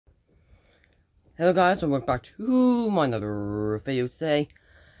Hello guys, and welcome back to my another video today.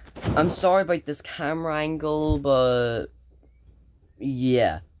 I'm sorry about this camera angle, but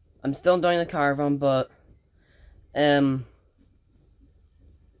yeah. I'm still doing the caravan, but I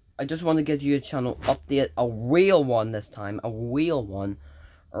just want to give you a channel update, a real one this time, a real one,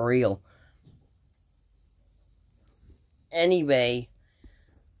 real. Anyway,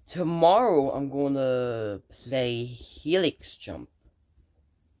 tomorrow I'm going to play Helix Jump.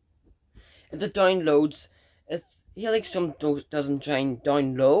 If it downloads, if Helix Jump doesn't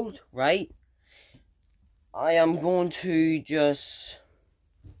download, right? I am going to just...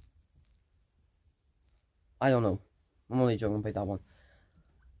 I don't know. I'm only joking about that one.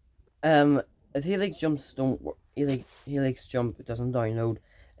 If Helix Jumps don't work, Helix Jump doesn't download,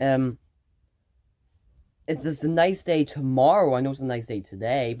 if it's a nice day tomorrow, I know it's a nice day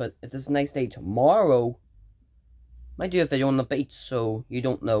today, but if it's a nice day tomorrow, I might do a video on the beach, so you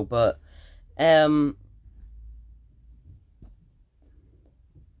don't know, but,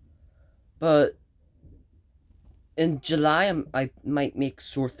 in July, I might make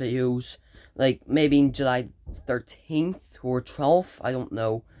short videos, like, maybe in July 13th or 12th, I don't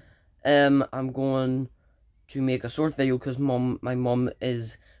know. I'm going to make a short video because my mum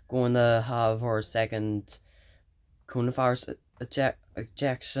is going to have her second coronavirus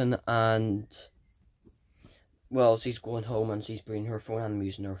ejection, and well, she's going home and she's bringing her phone, and I'm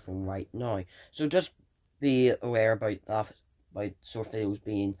using her phone right now. So just be aware about that, about short videos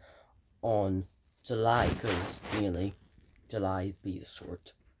being on July, because really July be a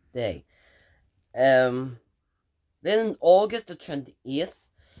short day. Then August the 28th,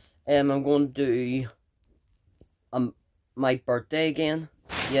 I'm going to do my birthday again.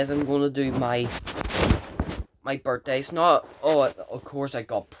 Yes, I'm going to do my birthday. It's not, oh, of course I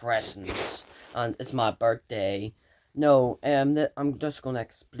got presents and it's my birthday. No, I'm just going to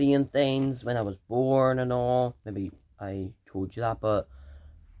explain things when I was born and all. Maybe I told you that, but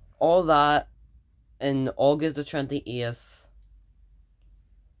all that in August the 28th.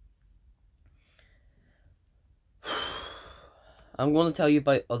 I'm going to tell you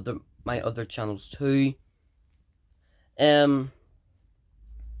about my other channels too.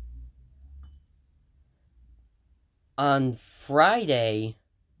 On Friday,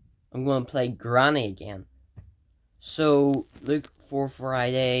 I'm going to play Granny again. So, look for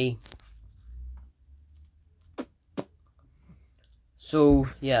Friday. So,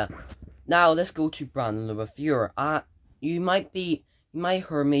 yeah. Now, let's go to Brandon the Reviewer. You might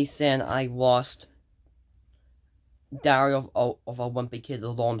hear me saying I lost Diary of a Wimpy Kid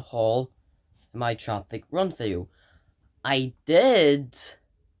Alone Hall in my traffic run video. I did,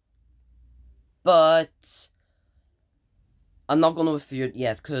 but I'm not going to review it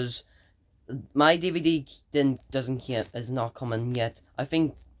yet because my DVD is not coming yet. I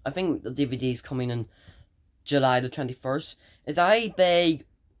think the DVD is coming in July the 21st. If I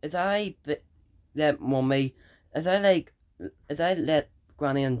let Mummy, if I let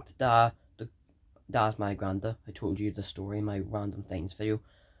Granny and Dad's my granda, I told you the story in my random things video,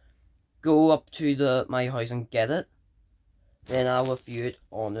 go up to my house and get it, then I'll review it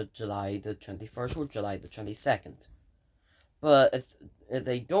on July the 21st or July the 22nd. But if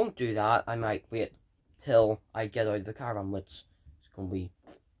they don't do that, I might wait till I get out of the caravan, which is going to be,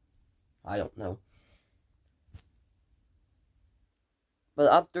 I don't know.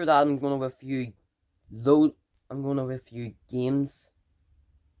 But after that, I'm going to review games.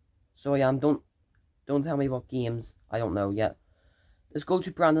 So yeah, don't tell me what games, I don't know yet. Let's go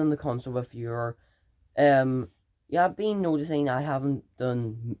to Brandon the Console Reviewer. Yeah, I've been noticing I haven't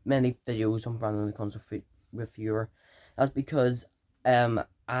done many videos on Brandon the Console Reviewer. That's because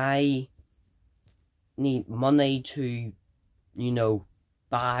I need money to,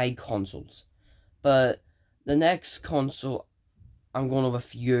 buy consoles. But the next console I'm going to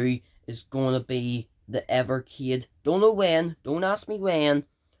review is going to be the Evercade. Don't know when, don't ask me when.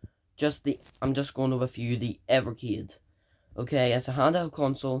 I'm just going to review the Evercade. Okay, it's a handheld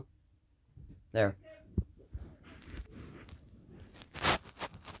console. There.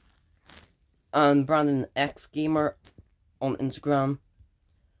 And Brandon X Gamer on Instagram.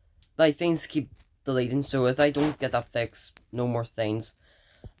 But things keep deleting, so if I don't get that fixed, no more things.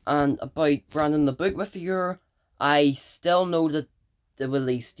 And about Brandon the Book Reviewer, I still know the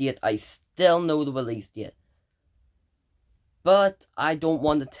release date. But I don't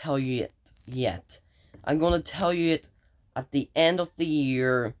want to tell you it yet. I'm going to tell you it at the end of the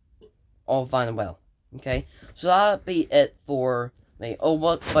year of Vanwell. Okay? So that'll be it for me. Oh,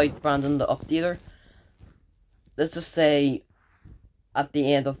 what about Brandon the Updater? Let's just say at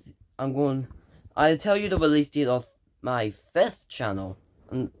the end of... I'll tell you the release date of my 5th channel.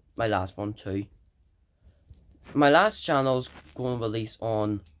 And my last one too. my last channel is going to release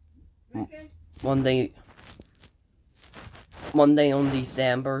on Monday on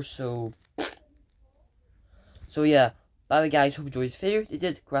December, so yeah. Bye guys, hope you enjoyed this video. If you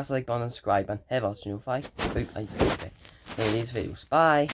did, press the like button and subscribe and have us notified about my these videos. Bye.